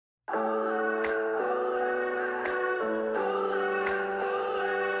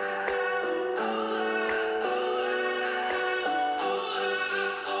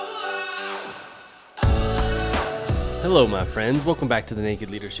Hello, my friends. Welcome back to the Naked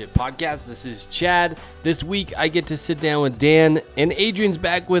Leadership Podcast. This is Chad. This week, I get to sit down with Dan, and Adrian's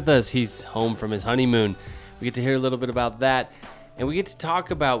back with us. He's home from his honeymoon. We get to hear a little bit about that, and we get to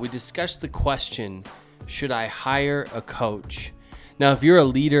talk about, we discussed the question, should I hire a coach? Now, if you're a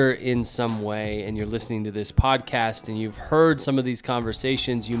leader in some way and you're listening to this podcast and you've heard some of these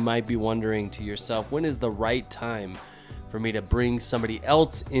conversations, you might be wondering to yourself, when is the right time for me to bring somebody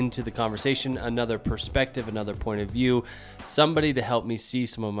else into the conversation, another perspective, another point of view, somebody to help me see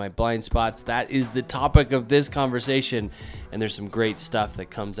some of my blind spots? That is the topic of this conversation, and there's some great stuff that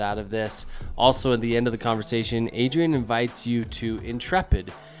comes out of this. Also, at the end of the conversation, Adrian invites you to Intrepid,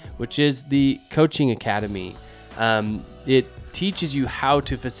 which is the coaching academy. It teaches you how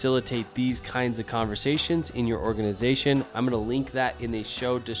to facilitate these kinds of conversations in your organization. I'm going to link that in the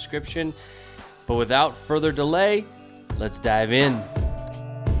show description. But without further delay, let's dive in.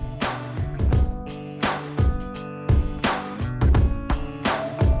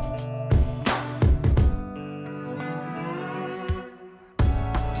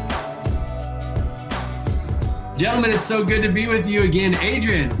 Gentlemen, it's so good to be with you again.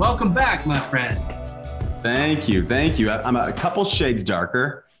 Adrian, welcome back, my friend. Thank you. I'm a couple shades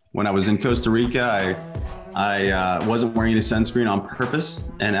darker. When I was in Costa Rica, I wasn't wearing any sunscreen on purpose,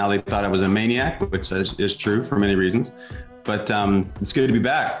 and Ali thought I was a maniac, which is true for many reasons. But it's good to be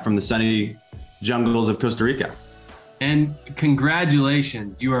back from the sunny jungles of Costa Rica. And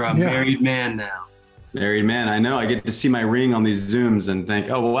congratulations, you are a married man now. Married man, I know. I get to see my ring on these Zooms and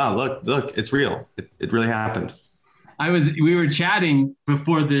think, oh wow, look, it's real. It really happened. We were chatting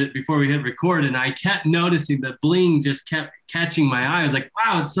before we hit record, and I kept noticing the bling just kept catching my eye. I was like,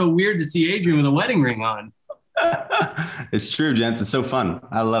 wow, it's so weird to see Adrian with a wedding ring on. It's true, gents. It's so fun.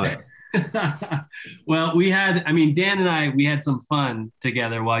 I love it. Well, Dan and I, we had some fun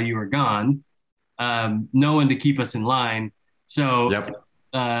together while you were gone. No one to keep us in line. So yep.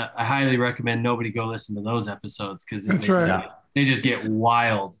 I highly recommend nobody go listen to those episodes, because they just get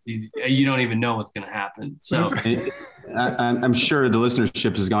wild. You don't even know what's going to happen. So I'm sure the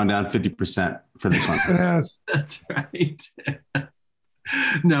listenership has gone down 50% for this one. Yes. That's right.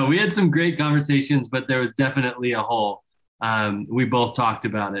 No, we had some great conversations, but there was definitely a hole. We both talked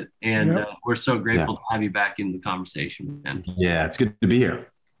about it, and we're so grateful to have you back in the conversation, man. Yeah, it's good to be here.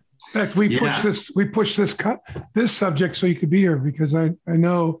 In fact, we pushed this subject so you could be here, because I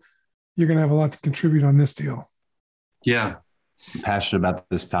know you're going to have a lot to contribute on this deal. Yeah. I'm passionate about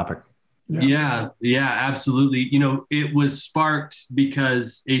this topic. Yeah, absolutely. It was sparked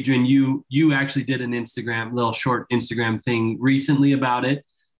because, Adrian, you actually did an little short Instagram thing recently about it.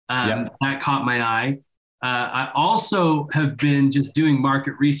 That caught my eye. I also have been just doing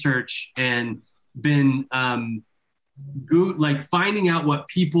market research and been finding out what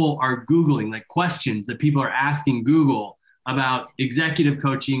people are Googling, like questions that people are asking Google about executive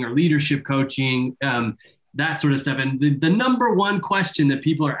coaching or leadership coaching, that sort of stuff. And the number one question that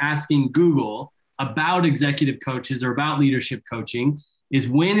people are asking Google about executive coaches or about leadership coaching is,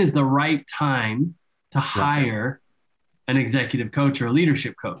 when is the right time to hire an executive coach or a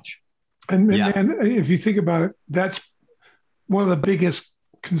leadership coach? And if you think about it, that's one of the biggest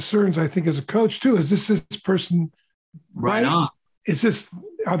concerns, I think, as a coach too, is this person right on?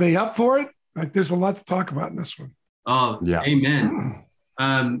 Are they up for it? Like, there's a lot to talk about in this one. Oh, yeah. Amen.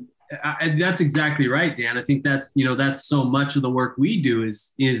 That's exactly right, Dan. I think that's so much of the work we do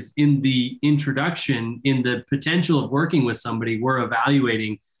is in the introduction, in the potential of working with somebody. We're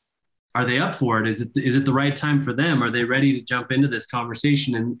evaluating, are they up for it? Is it the right time for them? Are they ready to jump into this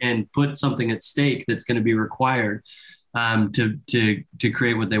conversation and put something at stake that's going to be required to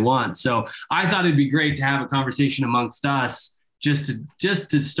create what they want? So I thought it'd be great to have a conversation amongst us, just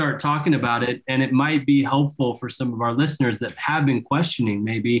to start talking about it. And it might be helpful for some of our listeners that have been questioning,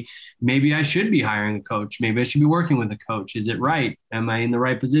 maybe I should be hiring a coach. Maybe I should be working with a coach. Is it right? Am I in the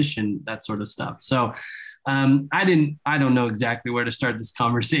right position? That sort of stuff. So I don't know exactly where to start this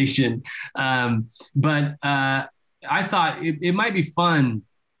conversation. But I thought it might be fun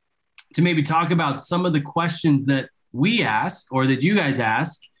to maybe talk about some of the questions that we ask, or that you guys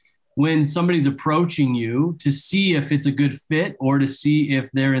ask, when somebody's approaching you, to see if it's a good fit, or to see if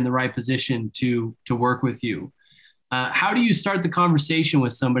they're in the right position to work with you. How do you start the conversation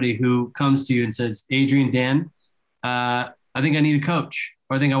with somebody who comes to you and says, Adrian, Dan, I think I need a coach,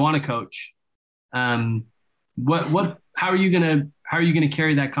 or I think I want a coach? How are you gonna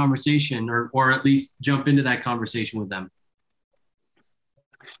carry that conversation, or at least jump into that conversation with them?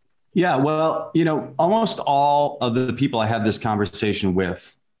 Yeah, well, almost all of the people I have this conversation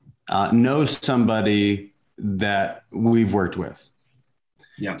with know somebody that we've worked with.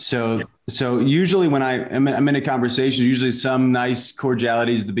 Yeah. So So usually when I'm in a conversation, usually some nice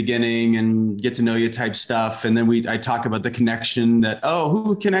cordialities at the beginning and get to know you type stuff. And then I talk about the connection that, oh,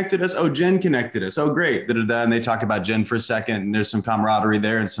 who connected us? Oh, Jen connected us. Oh, great. Da, da, da. And they talk about Jen for a second, and there's some camaraderie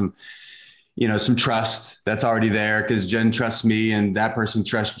there and some trust that's already there because Jen trusts me and that person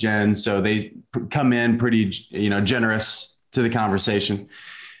trusts Jen. So they come in pretty, generous to the conversation.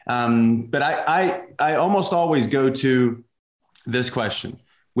 But I almost always go to this question,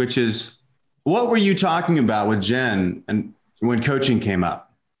 which is, what were you talking about with Jen and when coaching came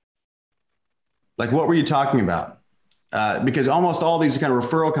up? Like, what were you talking about? Because almost all these kind of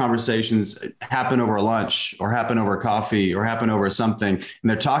referral conversations happen over lunch or happen over coffee or happen over something. And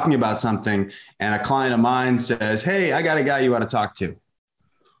they're talking about something. And a client of mine says, hey, I got a guy you ought to talk to.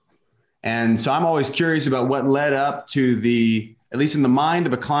 And so I'm always curious about what led up to at least in the mind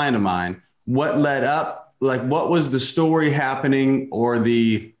of a client of mine, what led up, like what was the story happening or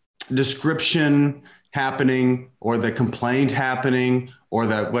the description happening or the complaint happening or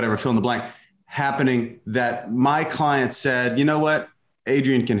the whatever, fill in the blank happening that my client said, you know what,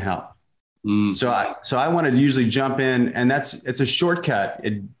 Adrian can help. So I wanted to usually jump in, and it's a shortcut.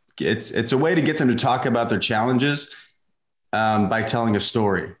 It's a way to get them to talk about their challenges by telling a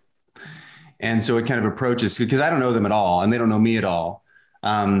story. And so it kind of approaches, because I don't know them at all and they don't know me at all.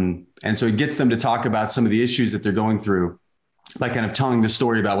 And so it gets them to talk about some of the issues that they're going through by kind of telling the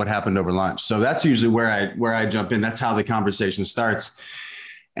story about what happened over lunch. So that's usually where I jump in. That's how the conversation starts.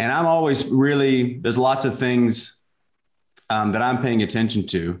 And I'm always there's lots of things that I'm paying attention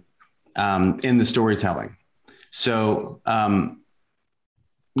to in the storytelling. So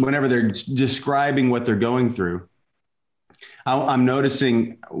whenever they're describing what they're going through, I'm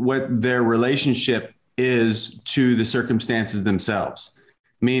noticing what their relationship is to the circumstances themselves.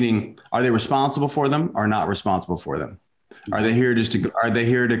 Meaning, are they responsible for them or not responsible for them? Are they here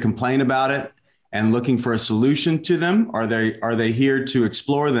to complain about it and looking for a solution to them? Are they here to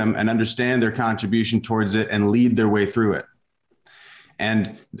explore them and understand their contribution towards it and lead their way through it?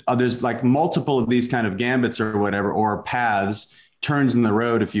 And there's like multiple of these kind of gambits or whatever, or paths, turns in the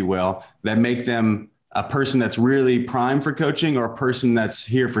road, if you will, that make them a person that's really prime for coaching or a person that's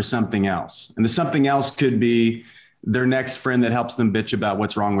here for something else. And the something else could be their next friend that helps them bitch about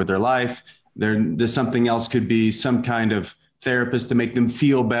what's wrong with their life. There's something else could be some kind of therapist to make them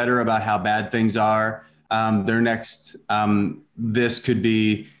feel better about how bad things are. This could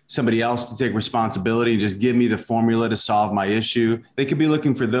be somebody else to take responsibility and just give me the formula to solve my issue. They could be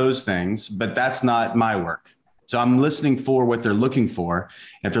looking for those things, but that's not my work. So I'm listening for what they're looking for.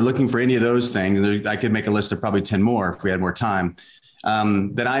 If they're looking for any of those things, and I could make a list of probably 10 more if we had more time,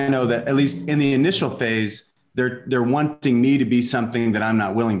 then I know that at least in the initial phase, they're wanting me to be something that I'm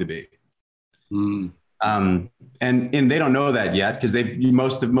not willing to be. And they don't know that yet because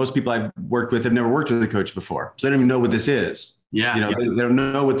most people I've worked with have never worked with a coach before. So they don't even know what this is. Yeah. They don't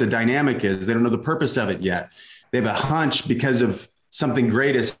know what the dynamic is. They don't know the purpose of it yet. They have a hunch because of something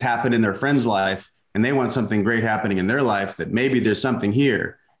great has happened in their friend's life, and they want something great happening in their life, that maybe there's something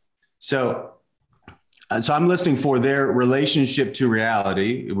here. So I'm listening for their relationship to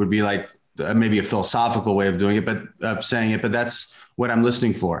reality. It would be like maybe a philosophical way of doing it, but saying it, but that's what I'm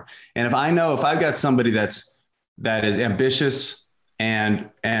listening for. And if I've got somebody that is ambitious and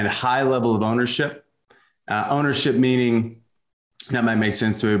high level of ownership meaning, that might make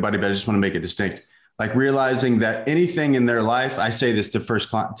sense to everybody, but I just want to make it distinct. Like realizing that anything in their life, I say this to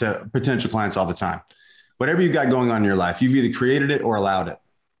potential clients all the time, whatever you've got going on in your life, you've either created it or allowed it.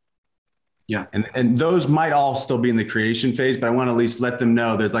 Yeah. And those might all still be in the creation phase, but I want to at least let them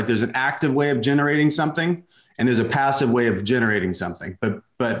know that there's an active way of generating something and there's a passive way of generating something. But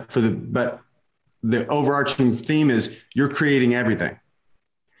the overarching theme is you're creating everything.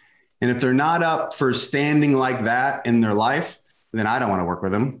 And if they're not up for standing like that in their life, then I don't want to work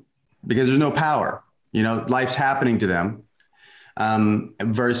with them because there's no power. Life's happening to them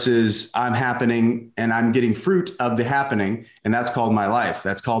versus I'm happening and I'm getting fruit of the happening. And that's called my life.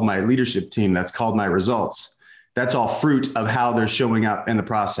 That's called my leadership team. That's called my results. That's all fruit of how they're showing up in the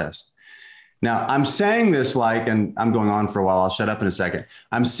process. Now I'm saying this and I'm going on for a while. I'll shut up in a second.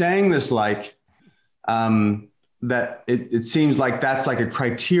 I'm saying this that it seems like that's like a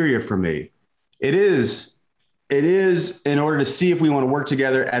criteria for me. It is in order to see if we want to work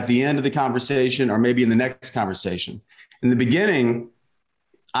together at the end of the conversation or maybe in the next conversation. In the beginning,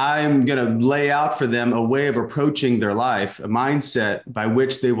 I'm going to lay out for them a way of approaching their life, a mindset by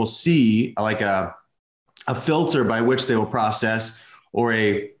which they will see like a filter by which they will process, or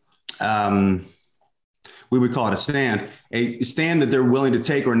we would call it a stand that they're willing to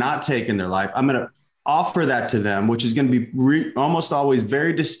take or not take in their life. I'm going to offer that to them, which is going to be almost always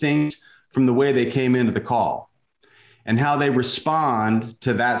very distinct from the way they came into the call. And how they respond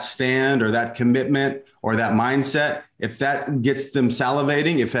to that stand or that commitment or that mindset, if that gets them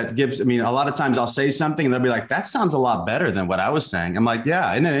salivating, if that gives, I mean, a lot of times I'll say something and they'll be like, that sounds a lot better than what I was saying. I'm like,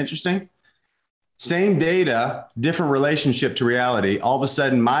 yeah, isn't that interesting? Same data, different relationship to reality. All of a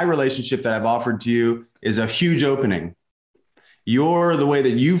sudden, my relationship that I've offered to you is a huge opening. The way that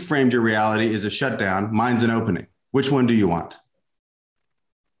you framed your reality is a shutdown. Mine's an opening. Which one do you want?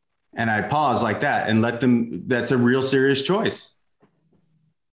 And I pause like that and let them, that's a real serious choice.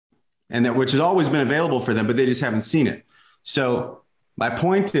 And that, which has always been available for them, but they just haven't seen it. So my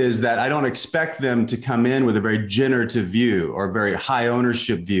point is that I don't expect them to come in with a very generative view or a very high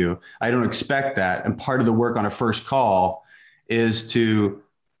ownership view. I don't expect that. And part of the work on a first call is to,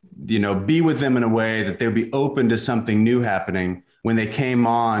 be with them in a way that they'll be open to something new happening when they came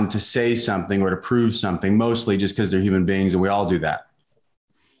on to say something or to prove something, mostly just because they're human beings and we all do that.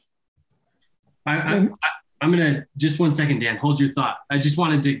 I'm going to just 1 second, Dan, hold your thought. I just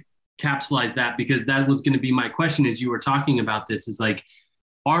wanted to capsulize that because that was going to be my question as you were talking about this is like,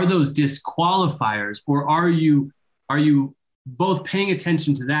 are those disqualifiers or are you both paying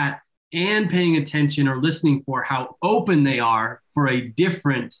attention to that and paying attention or listening for how open they are for a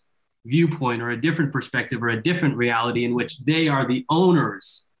different viewpoint or a different perspective or a different reality in which they are the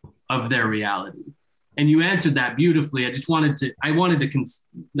owners of their reality? And you answered that beautifully. I wanted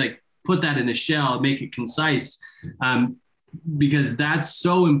to put that in a shell, make it concise, because that's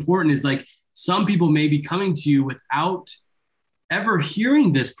so important. Is like some people may be coming to you without ever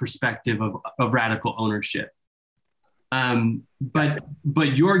hearing this perspective of radical ownership. But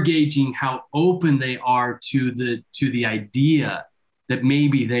you're gauging how open they are to the idea that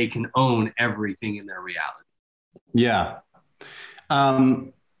maybe they can own everything in their reality. Yeah.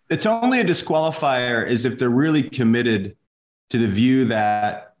 It's only a disqualifier is if they're really committed to the view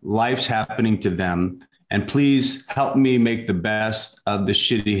that life's happening to them and please help me make the best of the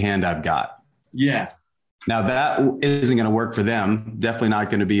shitty hand I've got. Yeah. Now that isn't going to work for them. Definitely not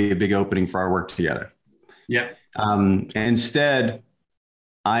going to be a big opening for our work together. Yeah. Instead,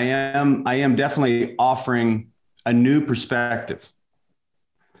 I am definitely offering a new perspective.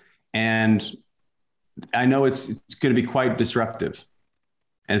 And I know it's going to be quite disruptive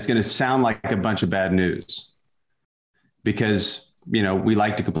and it's going to sound like a bunch of bad news because, we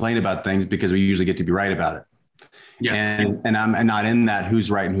like to complain about things because we usually get to be right about it. Yeah. And I'm not in that who's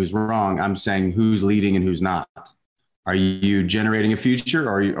right and who's wrong. I'm saying who's leading and who's not. Are you generating a future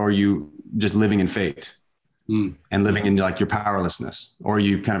or are you just living in fate and living in like your powerlessness? Or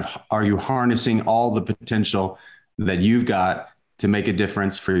are you harnessing all the potential that you've got to make a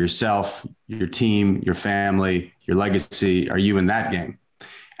difference for yourself, your team, your family, your legacy? Are you in that game?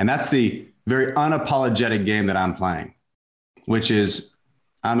 And that's the very unapologetic game that I'm playing, which is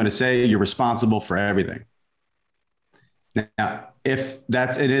I'm going to say you're responsible for everything. Now, it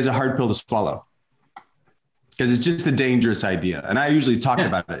is a hard pill to swallow because it's just a dangerous idea. And I usually talk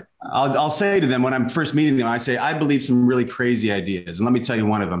about it. I'll say to them when I'm first meeting them, I say, I believe some really crazy ideas. And let me tell you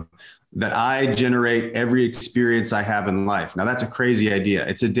one of them, that I generate every experience I have in life. Now that's a crazy idea.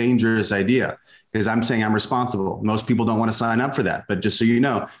 It's a dangerous idea because I'm saying I'm responsible. Most people don't want to sign up for that, but just so you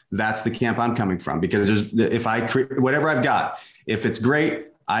know, that's the camp I'm coming from because if I create whatever I've got, if it's great,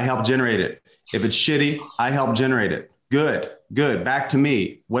 I help generate it. If it's shitty, I help generate it. Good. Back to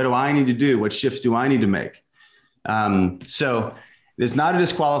me. What do I need to do? What shifts do I need to make? So it's not a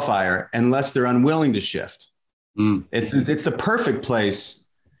disqualifier unless they're unwilling to shift. It's the perfect place.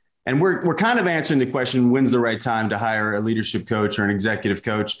 And we're kind of answering the question, when's the right time to hire a leadership coach or an executive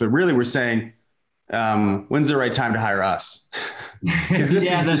coach? But really we're saying, when's the right time to hire us? Because this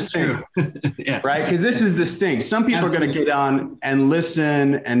is distinct, right? Because this is distinct. Some people are going to get on and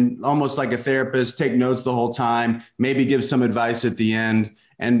listen and almost like a therapist, take notes the whole time, maybe give some advice at the end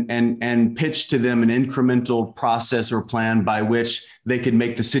and pitch to them an incremental process or plan by which they could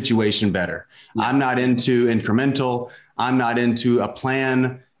make the situation better. Yeah. I'm not into incremental. I'm not into a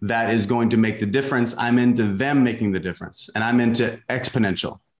plan that is going to make the difference. I'm into them making the difference. And I'm into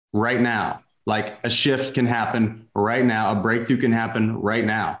exponential right now. Like a shift can happen right now. A breakthrough can happen right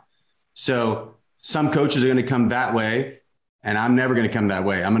now. So some coaches are going to come that way and I'm never going to come that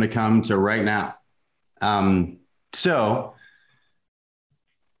way. I'm going to come to right now. So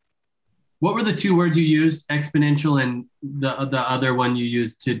what were the two words you used? Exponential and the other one you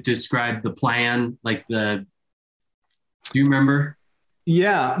used to describe the plan, do you remember?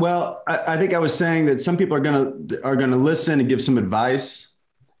 Yeah, well, I think I was saying that some people are gonna listen and give some advice,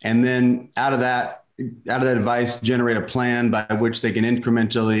 and then out of that advice, generate a plan by which they can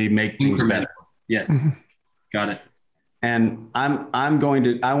incrementally make things better. Yes, got it. And I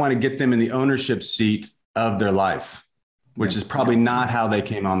want to get them in the ownership seat of their life, which is probably not how they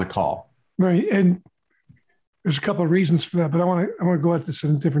came on the call. Right. And there's a couple of reasons for that, but I want to go at this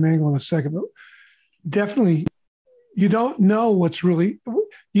in a different angle in a second. But definitely, you don't know what's really,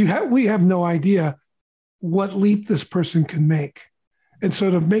 we have no idea what leap this person can make. And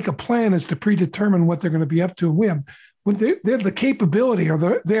so to make a plan is to predetermine what they're going to be up to. And we have the capability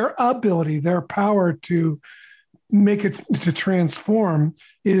or their ability, their power to make it, to transform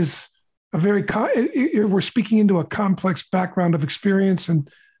is a very, we're speaking into a complex background of experience and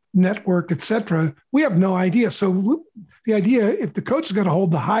network, et cetera. We have no idea. So the idea, if the coach has got to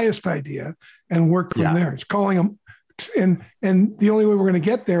hold the highest idea and work from there, it's calling them. And the only way we're going to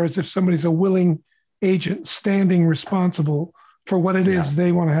get there is if somebody's a willing agent standing responsible for what it is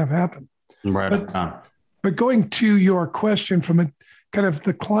they want to have happen. Right. But going to your question from a kind of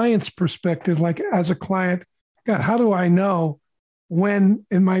the client's perspective, like as a client, God, how do I know when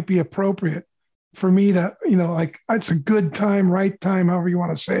it might be appropriate for me to, like it's a good time, right time, however you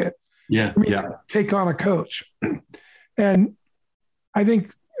want to say it. Yeah. To take on a coach. And I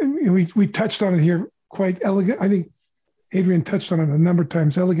think we touched on it here quite elegant. I think Adrian touched on it a number of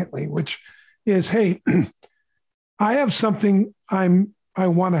times elegantly, which is, hey, I have something I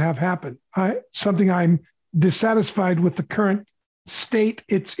want to have happen. Something I'm dissatisfied with the current state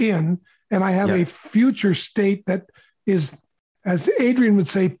it's in, and I have a future state that is, as Adrian would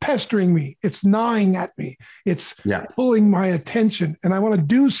say, pestering me. It's gnawing at me. It's pulling my attention, and I want to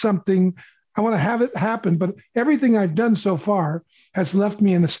do something. I want to have it happen, but everything I've done so far has left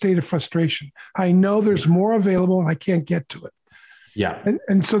me in a state of frustration. I know there's more available, and I can't get to it. Yeah.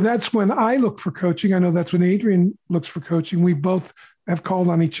 And so that's when I look for coaching. I know that's when Adrian looks for coaching. We both have called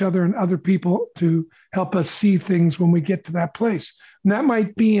on each other and other people to help us see things when we get to that place. And that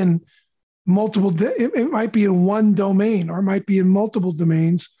might be in multiple, it might be in one domain, or it might be in multiple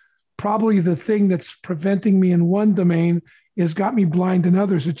domains. Probably the thing that's preventing me in one domain has got me blind in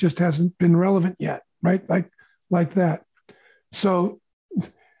others. It just hasn't been relevant yet, right? Like that. So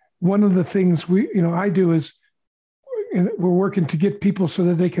one of the things I do is, we're working to get people so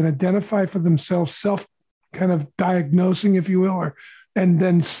that they can identify for themselves, self kind of diagnosing, if you will, and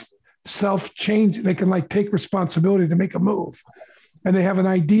then self change. They can take responsibility to make a move, and they have an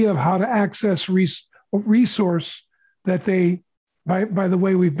idea of how to access resource that they, by the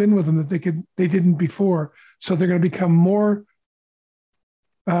way we've been with them, that they didn't before. So they're going to become more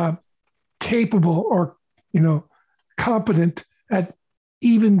capable or competent at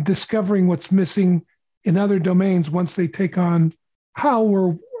even discovering what's missing in other domains once they take on how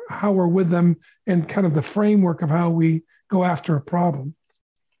we're with them and kind of the framework of how we go after a problem.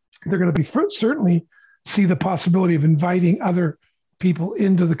 They're going to be certainly see the possibility of inviting other people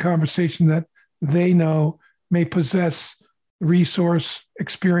into the conversation that they know may possess resource,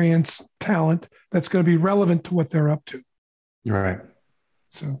 experience, talent that's going to be relevant to what they're up to. Right.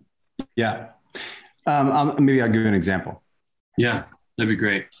 So, yeah. Maybe I'll give you an example. Yeah, that'd be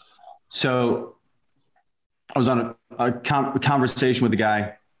great. So I was on a conversation with a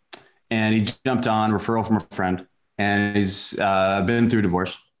guy, and he jumped on referral from a friend, and he's been through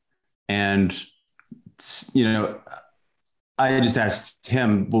divorce. And, I just asked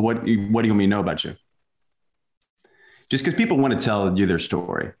him, well, what do you want me to know about you? Just because people want to tell you their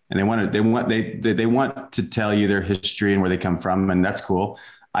story, and they want to tell you their history and where they come from. And that's cool.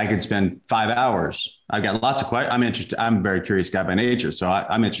 I could spend 5 hours. I've got lots of questions. I'm interested. I'm a very curious guy by nature. So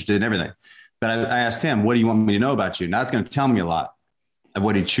I'm interested in everything. But I asked him, what do you want me to know about you? Now it's going to tell me a lot of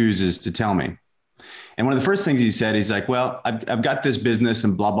what he chooses to tell me. And one of the first things he said, he's like, well, I've got this business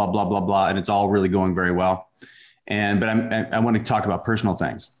and blah, blah, blah, blah, blah. And it's all really going very well. But I want to talk about personal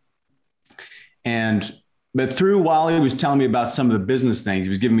things. But while he was telling me about some of the business things, he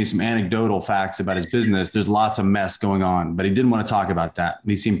was giving me some anecdotal facts about his business. There's lots of mess going on, but he didn't want to talk about that.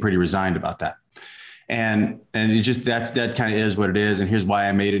 He seemed pretty resigned about that. And it just, that kind of is what it is. And here's why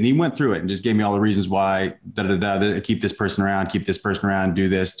I made it. And he went through it and just gave me all the reasons why, keep this person around, do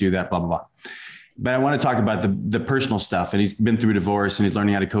this, do that, blah, blah, blah. But I want to talk about the personal stuff. And he's been through a divorce, and he's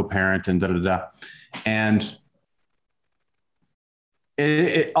learning how to co-parent and And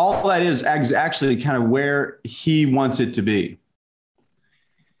all that is actually kind of where he wants it to be.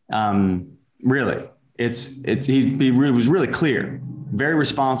 Really, he was really clear, very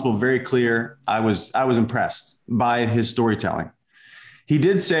responsible, very clear. I was impressed by his storytelling. He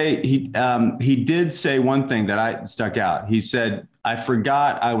did say one thing that I stuck out. He said, I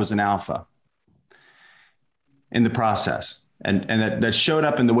forgot I was an alpha in the process. And that showed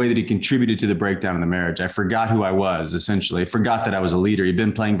up in the way that he contributed to the breakdown of the marriage. I forgot who I was, essentially. I forgot that I was a leader. He'd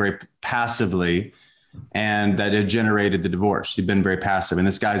been playing very passively and that had generated the divorce. He'd been very passive. And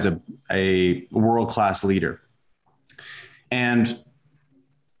this guy's a world-class leader. And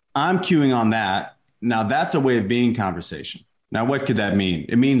I'm queuing on that. Now that's a way of being conversation. Now, what could that mean?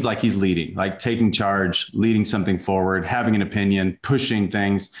 It means like he's leading, like taking charge, leading something forward, having an opinion, pushing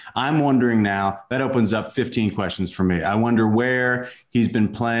things. I'm wondering now, that opens up 15 questions for me. I wonder where he's been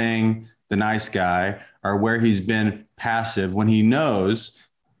playing the nice guy or where he's been passive when he knows,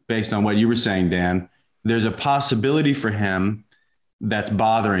 based on what you were saying, Dan, there's a possibility for him that's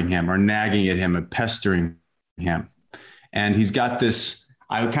bothering him or nagging at him and pestering him. And he's got this,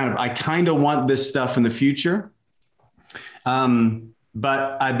 I kind of want this stuff in the future.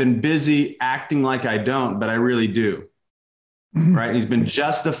 But I've been busy acting like I don't, but I really do. Right. He's been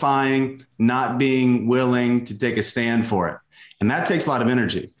justifying not being willing to take a stand for it. And that takes a lot of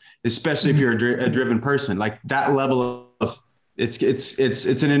energy, especially if you're a driven person. Like that level of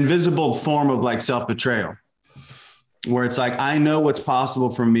it's an invisible form of like self-betrayal, where it's like, I know what's possible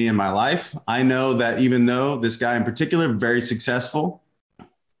for me in my life. I know that even though this guy in particular, very successful,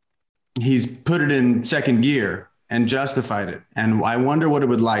 he's put it in second gear and justified it. And I wonder what it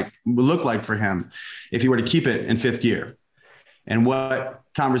would look like for him if he were to keep it in fifth gear, and what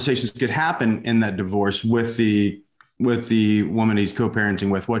conversations could happen in that divorce with the woman he's co-parenting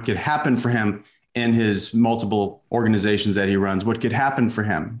with, what could happen for him in his multiple organizations that he runs, what could happen for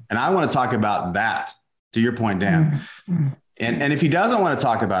him. And I want to talk about that, to your point, Dan. And if he doesn't want to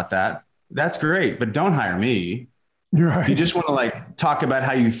talk about that, that's great, but don't hire me. You're right. If you just want to like talk about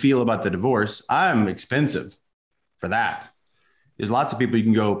how you feel about the divorce, I'm expensive for that. There's lots of people you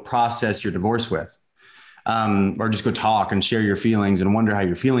can go process your divorce with, or just go talk and share your feelings and wonder how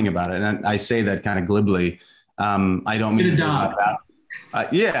you're feeling about it. And I say that kind of glibly. I don't mean that.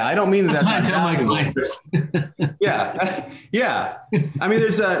 I don't mean that's not my clients. Yeah. I mean,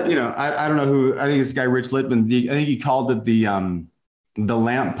 there's I don't know who, I think this guy, Rich Littman, I think he called it the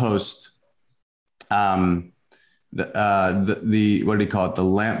lamppost, the what did he call it? The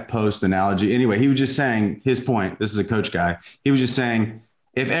lamppost analogy. Anyway, he was just saying his point. This is a coach guy. He was just saying,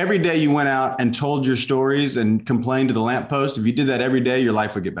 if every day you went out and told your stories and complained to the lamppost, if you did that every day, your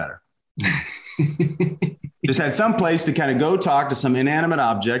life would get better. Just had some place to kind of go talk to some inanimate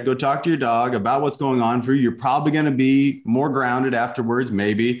object, go talk to your dog about what's going on for you. You're probably going to be more grounded afterwards,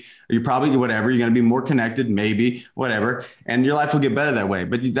 maybe, or you're probably whatever. You're going to be more connected, maybe, whatever. And your life will get better that way.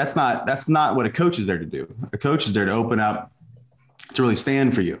 But that's not what a coach is there to do. A coach is there to open up, to really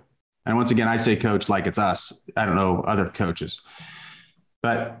stand for you. And once again, I say coach like it's us. I don't know other coaches.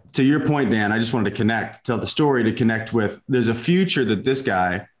 But to your point, Dan, I just wanted to tell the story to connect with, there's a future that this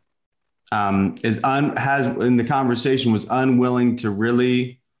guy has in the conversation was unwilling to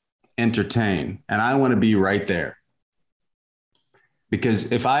really entertain. And I want to be right there,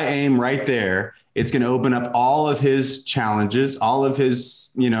 because if I aim right there, it's going to open up all of his challenges, all of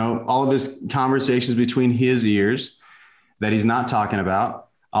his conversations between his ears that he's not talking about,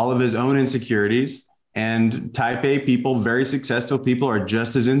 all of his own insecurities. And type A people, very successful people, are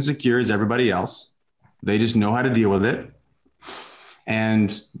just as insecure as everybody else. They just know how to deal with it.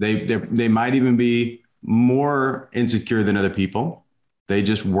 And they might even be more insecure than other people. They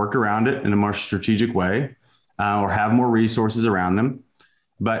just work around it in a more strategic way, or have more resources around them.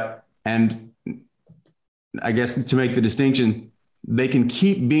 And I guess to make the distinction, they can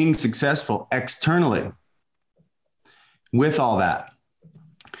keep being successful externally with all that.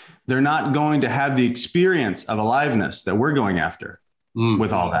 They're not going to have the experience of aliveness that we're going after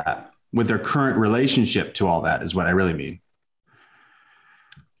with all that, with their current relationship to all that, is what I really mean.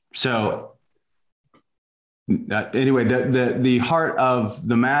 So anyway, the heart of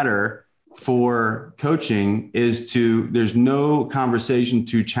the matter for coaching is there's no conversation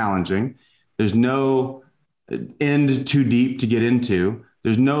too challenging. There's no end too deep to get into.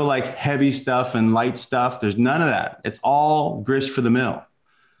 There's no like heavy stuff and light stuff. There's none of that. It's all grist for the mill.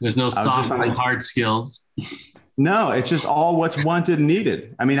 There's no soft and hard skills. No, it's just all what's wanted and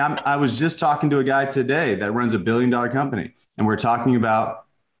needed. I mean, I was just talking to a guy today that runs $1 billion company, and we're talking about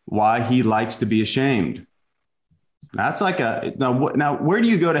why he likes to be ashamed. That's like now, where do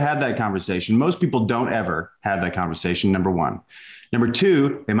you go to have that conversation? Most people don't ever have that conversation. Number one. Number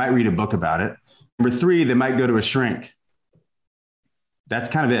two, they might read a book about it. Number three, they might go to a shrink. That's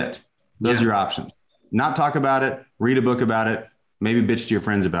kind of it. Those are your options. Not talk about it, read a book about it, maybe bitch to your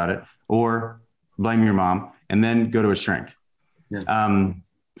friends about it, or blame your mom, and then go to a shrink. Yeah.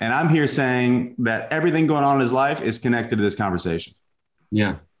 And I'm here saying that everything going on in his life is connected to this conversation.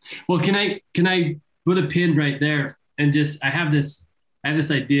 Yeah. Well, can I put a pin right there and I have this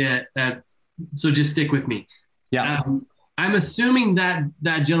idea so just stick with me. Yeah. I'm assuming that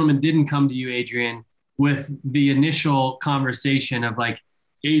gentleman didn't come to you, Adrian, with the initial conversation of like,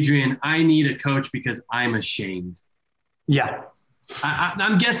 Adrian, I need a coach because I'm ashamed. Yeah.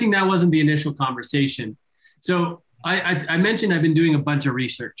 I'm guessing that wasn't the initial conversation. So I mentioned I've been doing a bunch of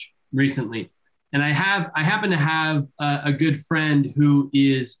research recently, and I happen to have a good friend who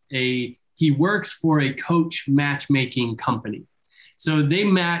he works for a coach matchmaking company. So they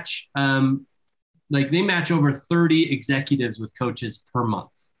match over 30 executives with coaches per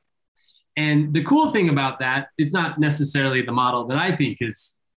month. And the cool thing about that is not necessarily the model that I think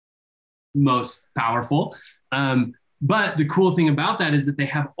is most powerful. But the cool thing about that is that they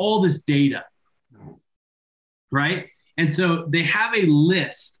have all this data, right? And so they have a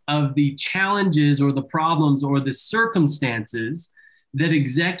list of the challenges or the problems or the circumstances that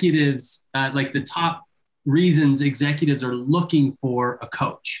executives, like the top reasons executives are looking for a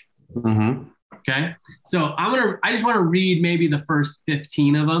coach. Mm-hmm. Okay. So I just want to read maybe the first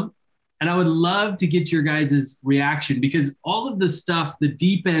 15 of them. And I would love to get your guys' reaction, because all of the stuff, the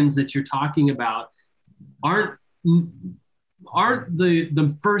deep ends that you're talking about aren't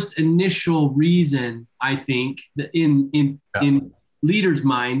the first initial reason, I think, that in leaders'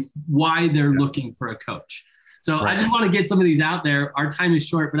 minds why they're looking for a coach. So I just want to get some of these out there. Our time is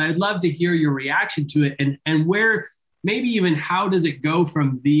short, but I'd love to hear your reaction to it, and where, maybe even how does it go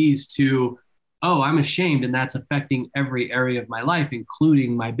from these to, oh, I'm ashamed, and that's affecting every area of my life,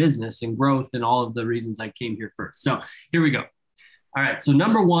 including my business and growth and all of the reasons I came here first. So here we go. All right. So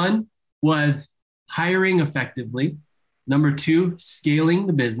number one was hiring effectively. Number two, scaling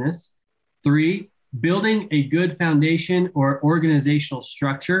the business. 3, building a good foundation or organizational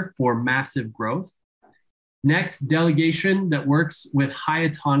structure for massive growth. Next, delegation that works with high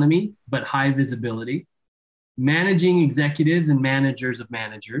autonomy but high visibility. Managing executives and managers of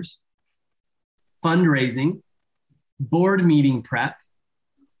managers. Fundraising, board meeting prep,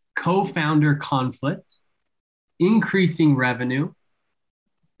 co-founder conflict, increasing revenue,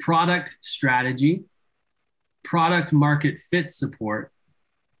 product strategy, product market fit support,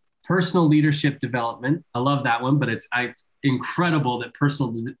 personal leadership development. I love that one, but it's incredible that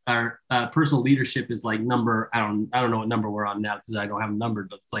personal leadership is like number, I don't know what number we're on now because I don't have a number,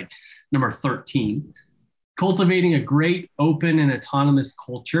 but it's like number 13. Cultivating a great, open, and autonomous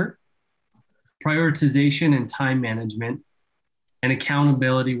culture, prioritization and time management, and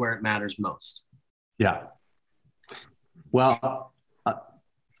accountability where it matters most. Yeah. Well,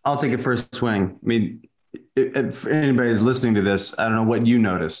 I'll take a first swing. I mean, if anybody is listening to this, I don't know what you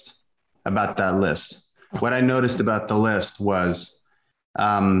noticed about that list. What I noticed about the list was,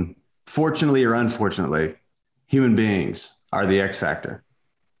 fortunately or unfortunately, human beings are the X factor.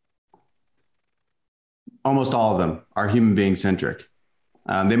 Almost all of them are human being centric.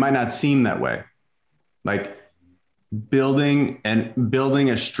 They might not seem that way. Like building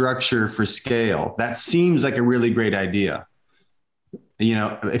a structure for scale, that seems like a really great idea. You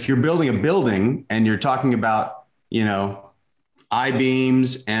know, if you're building a building and you're talking about, you know,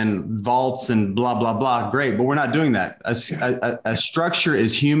 I-beams and vaults and blah, blah, blah, great. But we're not doing that. A structure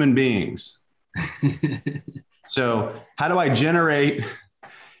is human beings. So how do I generate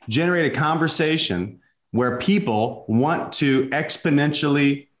a conversation where people want to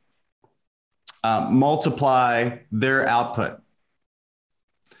exponentially multiply their output?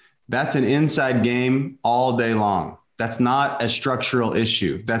 That's an inside game all day long. That's not a structural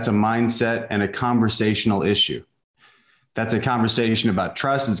issue. That's a mindset and a conversational issue. That's a conversation about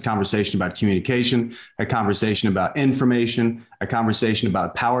trust. It's a conversation about communication, a conversation about information, a conversation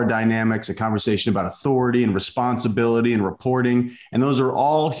about power dynamics, a conversation about authority and responsibility and reporting. And those are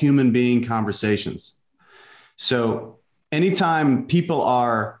all human being conversations. So anytime people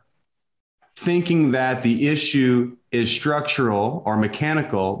are thinking that the issue is structural or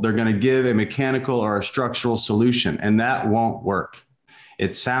mechanical, they're going to give a mechanical or a structural solution, and that won't work.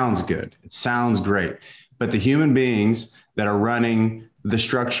 It sounds good. It sounds great. But the human beings that are running the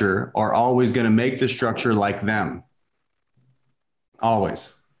structure are always going to make the structure like them.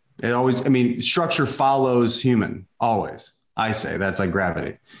 Always. Structure follows human, always. I say that's like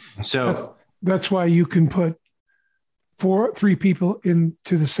gravity. So that's why you can put 3 people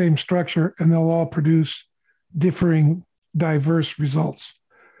into the same structure and they'll all produce differing, diverse results.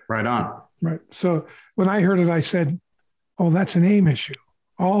 Right on. Right. So when I heard it, I said, oh, that's an aim issue.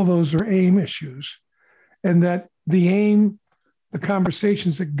 All those are aim issues. And that the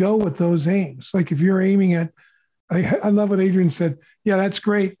conversations that go with those aims, like if you're aiming at, I love what Adrian said. Yeah, that's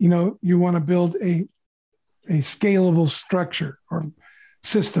great. You know, you want to build a scalable structure or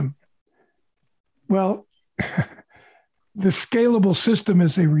system. Well, the scalable system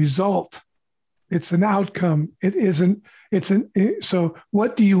is a result. It's an outcome. It isn't, so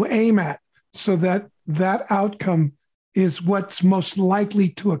what do you aim at so that that outcome is what's most likely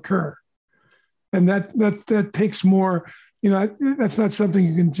to occur. And that takes more, that's not something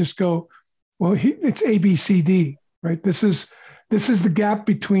you can just go, well, it's A, B, C, D, right? This is the gap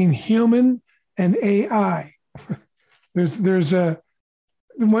between human and AI. there's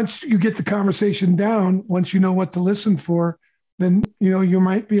once you get the conversation down, once you know what to listen for, then, you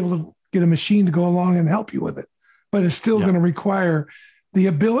might be able to get a machine to go along and help you with it, but it's still going to require the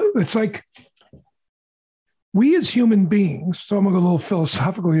ability. It's like we as human beings, so I'm going to go a little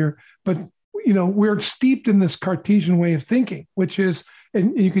philosophical here, but we're steeped in this Cartesian way of thinking, which is,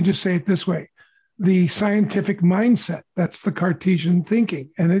 and you can just say it this way, the scientific mindset. That's the Cartesian thinking.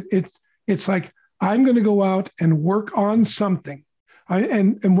 And it's like, I'm going to go out and work on something.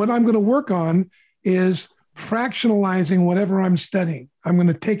 And what I'm going to work on is fractionalizing whatever I'm studying. I'm going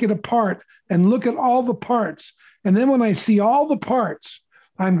to take it apart and look at all the parts. And then when I see all the parts,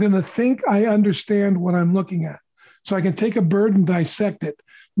 I'm going to think I understand what I'm looking at. So I can take a bird and dissect it,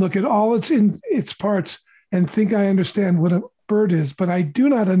 look at all its parts, and think I understand what a bird is. But I do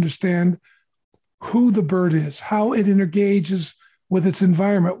not understand who the bird is, how it engages with its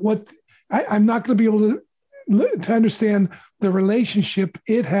environment. I'm not going to be able to understand the relationship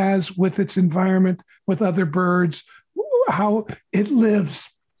it has with its environment, with other birds, how it lives.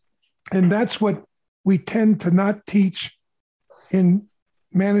 And that's what we tend to not teach in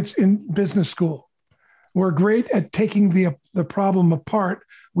business school. We're great at taking the problem apart.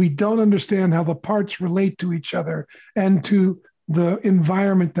 We don't understand how the parts relate to each other and to the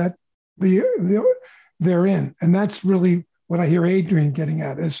environment that they're in. And that's really what I hear Adrian getting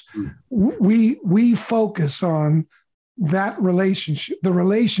at is we focus on that relationship, the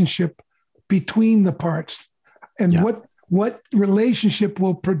relationship between the parts, and what relationship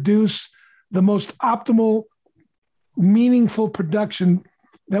will produce the most optimal, meaningful production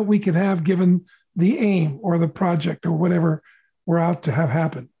that we can have given the aim or the project or whatever we're out to have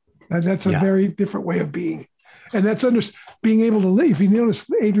happen. That's a very different way of being. And that's being able to leave. You notice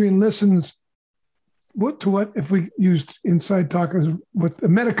Adrian listens if we used inside talk as what the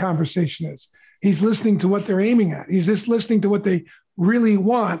meta conversation is. He's listening to what they're aiming at. He's just listening to what they really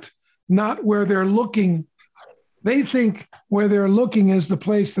want, not where they're looking. They think where they're looking is the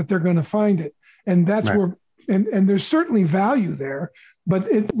place that they're going to find it. And that's where, and there's certainly value there, but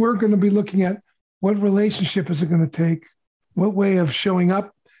we're going to be looking at what relationship is it going to take? What way of showing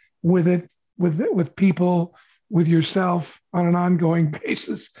up with it, with people, with yourself on an ongoing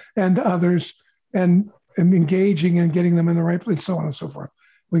basis and others, and engaging and getting them in the right place, so on and so forth.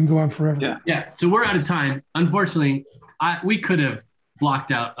 We can go on forever. Yeah. So we're out of time. Unfortunately, we could have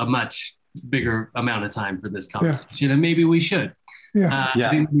blocked out a much bigger amount of time for this conversation, and maybe we should. I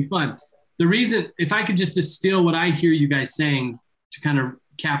think it'd be fun. The reason, if I could just distill what I hear you guys saying to kind of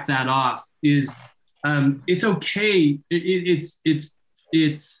cap that off, is it's okay. I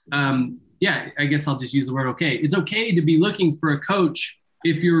guess I'll just use the word okay. It's okay to be looking for a coach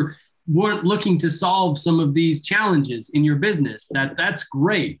if you weren't looking to solve some of these challenges in your business. That's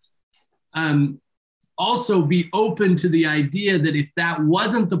great. Also be open to the idea that if that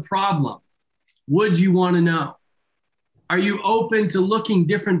wasn't the problem, would you want to know? Are you open to looking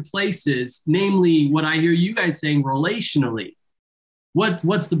different places, namely what I hear you guys saying relationally?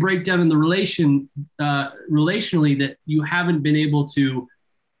 What's the breakdown in the relationally that you haven't been able to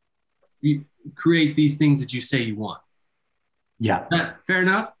create these things that you say you want? Yeah. Fair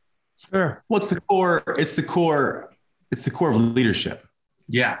enough? Sure. Well, it's the core of leadership.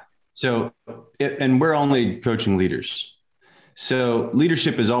 Yeah. So, and we're only coaching leaders. So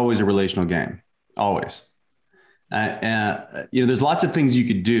leadership is always a relational game, always. There's lots of things you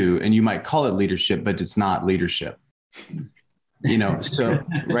could do and you might call it leadership, but it's not leadership. So,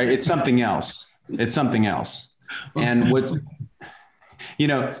 right. It's something else. And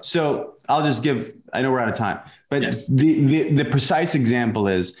so I'll just I know we're out of time, but the precise example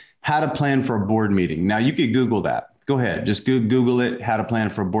is how to plan for a board meeting. Now you could Google that. Go ahead. Just Google it, how to plan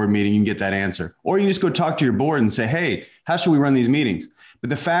for a board meeting. You can get that answer, or you can just go talk to your board and say, hey, how should we run these meetings?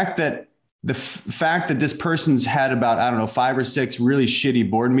 But the fact that this person's had about, 5 or 6 really shitty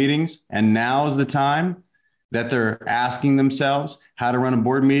board meetings, and now's the time that they're asking themselves how to run a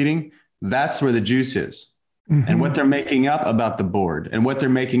board meeting, that's where the juice is. Mm-hmm. And what they're making up about the board and what they're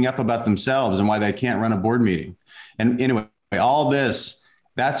making up about themselves and why they can't run a board meeting. And anyway, all this,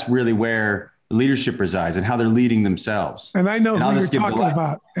 that's really where leadership resides and how they're leading themselves. And I know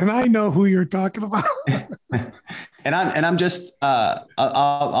who you're talking about. And I'm just,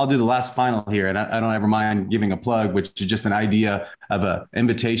 I'll do the last final here. And I don't ever mind giving a plug, which is just an idea of an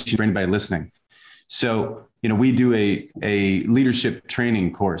invitation for anybody listening. So, we do a leadership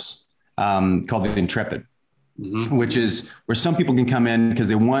training course. called the Intrepid, which is where some people can come in because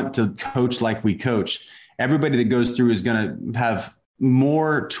they want to coach like we coach. Everybody that goes through is going to have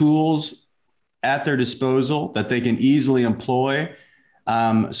more tools at their disposal that they can easily employ,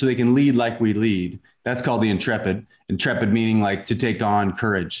 so they can lead like we lead. That's called the Intrepid. Intrepid meaning like to take on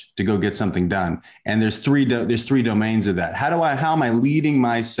courage, to go get something done. And there's three domains of that. How am I leading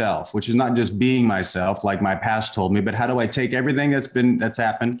myself, which is not just being myself, like my past told me, but how do I take everything that's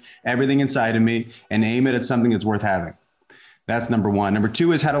happened, everything inside of me, and aim it at something that's worth having? That's number one. Number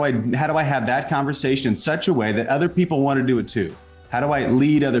two is how do I have that conversation in such a way that other people want to do it too? How do I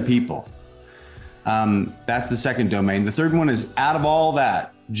lead other people? That's the second domain. The third one is, out of all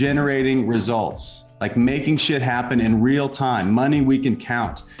that, generating results, like making shit happen in real time, money we can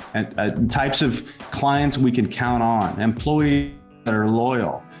count, and types of clients we can count on, employees that are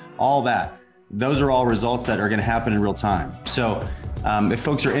loyal, all that. Those are all results that are going to happen in real time. So if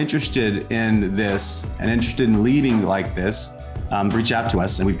folks are interested in this and interested in leading like this, reach out to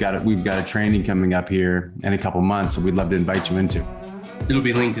us, and we've got a training coming up here in a couple months that we'd love to invite you into. It'll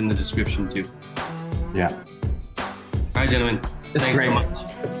be linked in the description too. Yeah. All right, gentlemen. It's great. So much.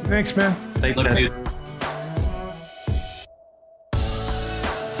 Thanks, man. Thank Love you. you.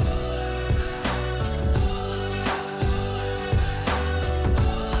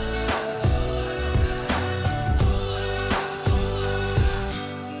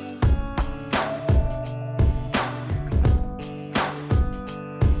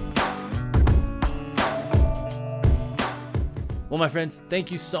 Well, my friends,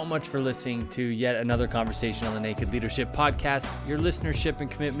 thank you so much for listening to yet another conversation on the Naked Leadership Podcast. Your listenership and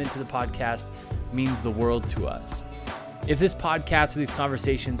commitment to the podcast means the world to us. If this podcast or these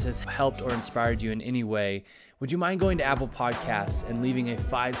conversations has helped or inspired you in any way, would you mind going to Apple Podcasts and leaving a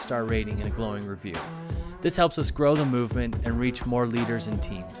 5-star rating and a glowing review? This helps us grow the movement and reach more leaders and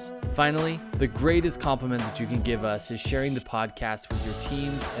teams. Finally, the greatest compliment that you can give us is sharing the podcast with your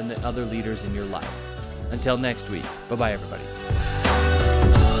teams and the other leaders in your life. Until next week, bye-bye, everybody.